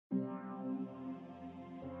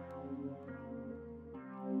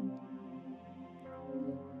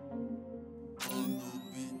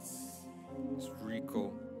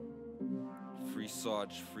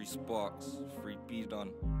Sarge, free Sparks, free B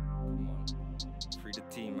Done. Come on, free the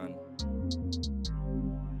team, man.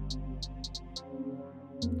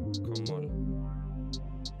 Come on.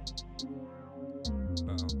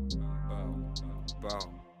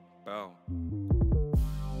 Bow.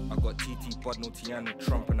 I got TT, Bud, no Tiana,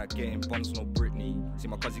 Trump, and I getting buns, no Britney. See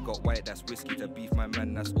my cousin got white, that's whiskey. To beef my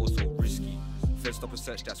man, that's also risky. First stop a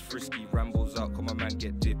search, that's frisky. Rambles out, come my man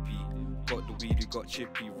get dippy. Got the weed, we got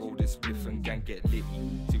chippy. Roll this spliff and gang get litty.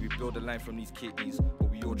 See we build a line from these kitties,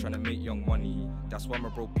 but we all tryna make young money. That's why my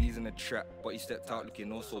bro B's in the trap, but he stepped out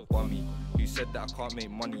looking all so bummy. You said that I can't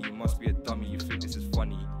make money, you must be a dummy. You think this is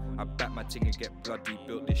funny? I back my ting and get bloody.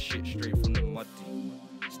 Built this shit straight from the muddy.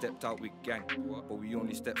 Stepped out with gang, but we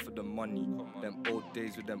only stepped for the money. Them old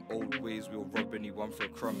days with them old ways, we'll rob anyone for a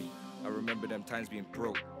crummy. I remember them times being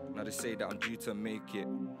broke, now they say that I'm due to make it.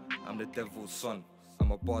 I'm the devil's son, and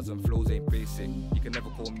my bars and flows ain't basic. You can never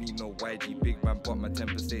call me no YG, big man, but my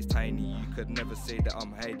temper stays tiny. You could never say that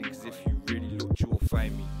I'm hiding, cause if you really look, you will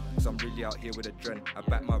find me. Cause I'm really out here with a dren. I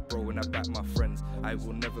back my bro and I back my friends. I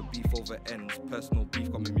will never beef over ends. Personal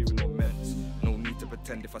beef got me moving on men's. No need to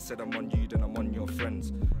pretend, if I said I'm on you, then I'm on your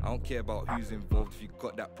friends. I don't care about who's involved. If you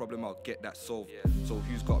got that problem, I'll get that solved. So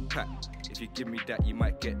who's got pack? If you give me that, you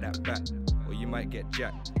might get that back, or you might get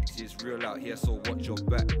jacked. See, it's real out here, so watch your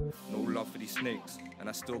back. No love for these snakes, and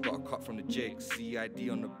I still got a cut from the Jakes. CID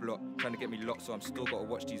on the block, trying to get me locked, so I'm still gotta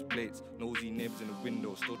watch these plates. Nosy neighbors in the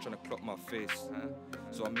window, still trying to clock my face.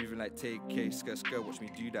 So I'm moving like TK, skirt, watch me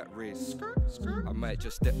do that race. I might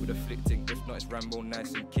just step with a flick ting, if not it's Rambo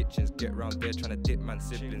nice in kitchens. Get round there trying to dip man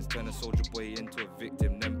siblings, turn a soldier boy into a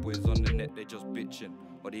victim. Them boys on the net, they just bitching,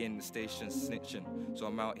 or they in the station snitching. So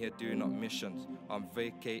I'm out here doing up missions, I'm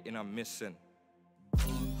vacating, I'm missing.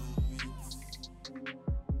 BandooBeats.